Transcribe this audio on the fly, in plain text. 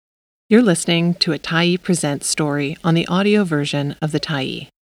You're listening to a Tyee Presents story on the audio version of the Tyee.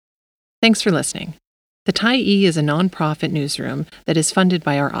 Thanks for listening. The Tyee is a nonprofit newsroom that is funded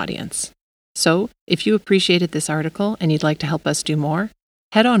by our audience. So, if you appreciated this article and you'd like to help us do more,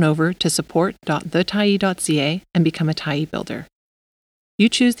 head on over to support.thetyee.ca and become a Tyee builder. You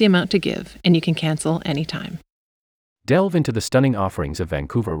choose the amount to give, and you can cancel anytime. Delve into the stunning offerings of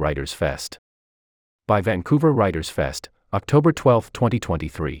Vancouver Writers Fest. By Vancouver Writers Fest, October 12,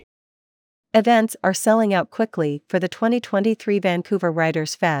 2023. Events are selling out quickly for the 2023 Vancouver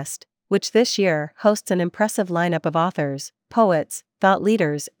Writers Fest, which this year hosts an impressive lineup of authors, poets, thought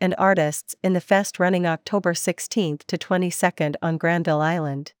leaders, and artists in the fest running October 16th to 22nd on Granville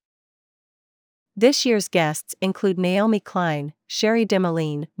Island. This year's guests include Naomi Klein, Sherry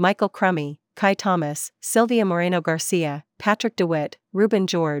DeMolin, Michael Crummey, Kai Thomas, Sylvia Moreno-Garcia, Patrick DeWitt, Reuben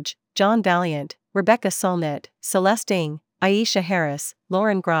George, John Valiant, Rebecca Solnit, Celeste Ng, Aisha Harris,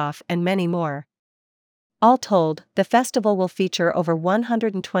 Lauren Groff, and many more. All told, the festival will feature over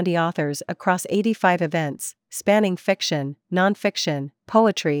 120 authors across 85 events, spanning fiction, nonfiction,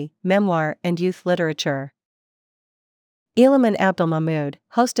 poetry, memoir, and youth literature. Elaman Abdelmahmoud,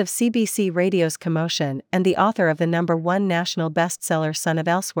 host of CBC Radio's Commotion and the author of the #1 national bestseller Son of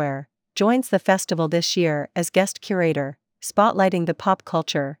Elsewhere, joins the festival this year as guest curator, spotlighting the pop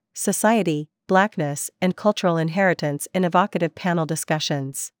culture, society, Blackness, and cultural inheritance in evocative panel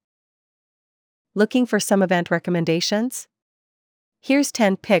discussions. Looking for some event recommendations? Here's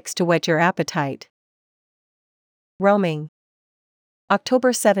 10 picks to whet your appetite. Roaming.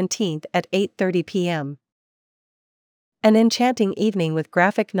 October 17th at 8:30 p.m. An enchanting evening with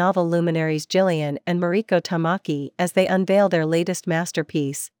graphic novel luminaries Jillian and Mariko Tamaki as they unveil their latest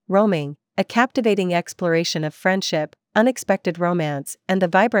masterpiece, Roaming, a captivating exploration of friendship, unexpected romance, and the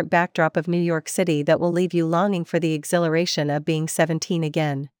vibrant backdrop of New York City that will leave you longing for the exhilaration of being 17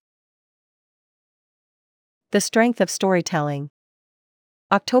 again. The Strength of Storytelling.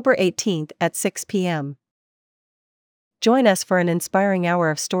 October 18th at 6 p.m. Join us for an inspiring hour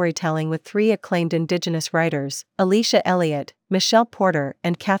of storytelling with 3 acclaimed Indigenous writers, Alicia Elliott, Michelle Porter,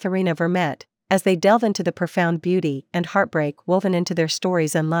 and Katharina Vermette, as they delve into the profound beauty and heartbreak woven into their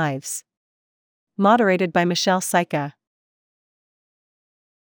stories and lives. Moderated by Michelle Saika.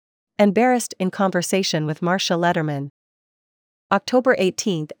 Embarrassed in Conversation with Marcia Letterman. October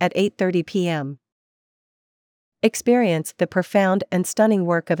 18th at 8:30 p.m. Experience the profound and stunning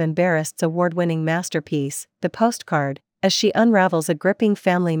work of Embarrassed's award-winning masterpiece, The Postcard, as she unravels a gripping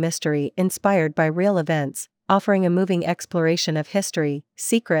family mystery inspired by real events, offering a moving exploration of history,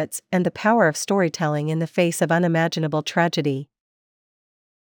 secrets, and the power of storytelling in the face of unimaginable tragedy.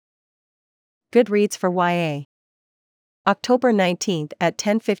 Good Reads for YA. October 19th at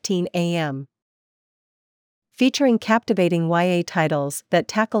 10:15 a.m. Featuring captivating YA titles that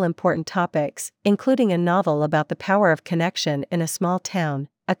tackle important topics, including a novel about the power of connection in a small town,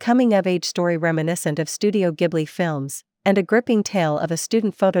 a coming-of-age story reminiscent of Studio Ghibli films, and a gripping tale of a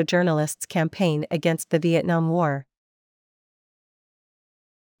student photojournalist's campaign against the Vietnam War.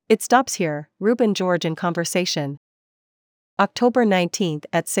 It Stops Here, Reuben George in Conversation. October 19th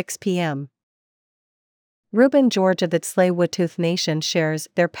at 6 p.m. Reuben George of the Tsleil-Waututh Nation shares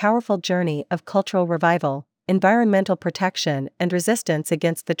their powerful journey of cultural revival, environmental protection, and resistance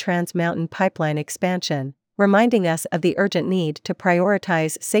against the Trans Mountain Pipeline expansion, reminding us of the urgent need to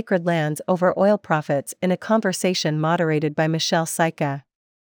prioritize sacred lands over oil profits in a conversation moderated by Michelle Saika.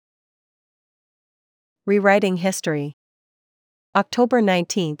 Rewriting History. October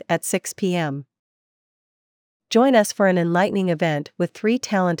 19th at 6 p.m. Join us for an enlightening event with 3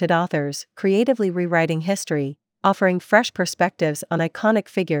 talented authors creatively rewriting history, offering fresh perspectives on iconic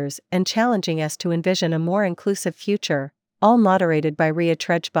figures and challenging us to envision a more inclusive future, all moderated by Ria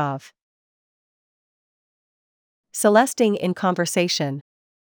Trejbov. Celeste Ng in Conversation.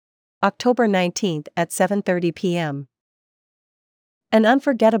 October 19th at 7:30 p.m. An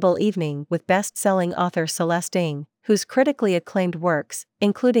unforgettable evening with best-selling author Celeste Ng, whose critically acclaimed works,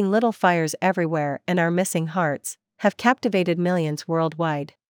 including Little Fires Everywhere and Our Missing Hearts, have captivated millions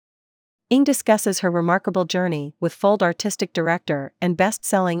worldwide. Ng discusses her remarkable journey with Fold artistic director and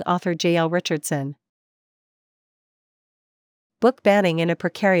best-selling author J.L. Richardson. Book Banning in a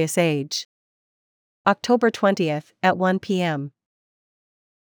Precarious Age. October 20th at 1 p.m.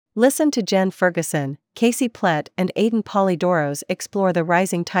 Listen to Jen Ferguson, Casey Plett, and Aidan Polydoros explore the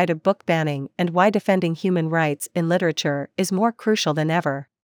rising tide of book banning and why defending human rights in literature is more crucial than ever.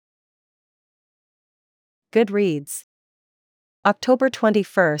 Good Reads. October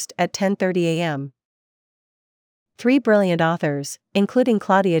 21st at 10:30 a.m. 3 brilliant authors, including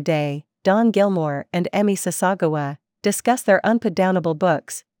Claudia Day, Dawn Gilmore, and Emi Sasagawa, discuss their unputdownable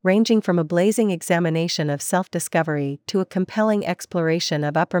books, ranging from a blazing examination of self-discovery to a compelling exploration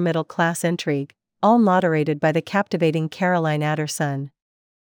of upper-middle-class intrigue, all moderated by the captivating Caroline Adderson.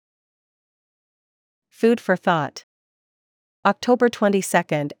 Food for thought. October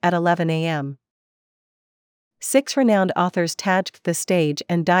 22 at 11 a.m. 6 renowned authors take the stage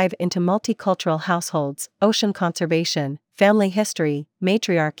and dive into multicultural households, ocean conservation, family history,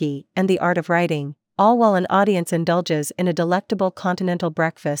 matriarchy, and the art of writing, all while an audience indulges in a delectable continental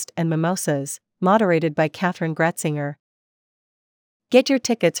breakfast and mimosas, moderated by Catherine Gretzinger. Get your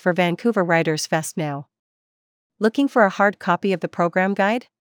tickets for Vancouver Writers Fest now. Looking for a hard copy of the program guide?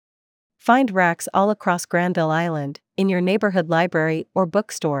 Find racks all across Granville Island, in your neighborhood library or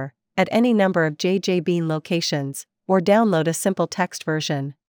bookstore, at any number of J.J. Bean locations, or download a simple text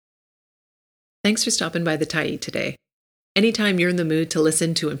version. Thanks for stopping by the Tyee today. Anytime you're in the mood to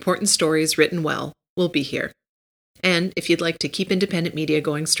listen to important stories written well, we'll be here. And if you'd like to keep independent media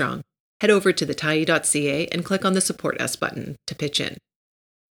going strong, head over to thetyee.ca and click on the Support Us button to pitch in.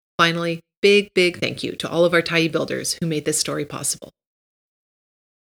 Finally, big thank you to all of our Tyee builders who made this story possible.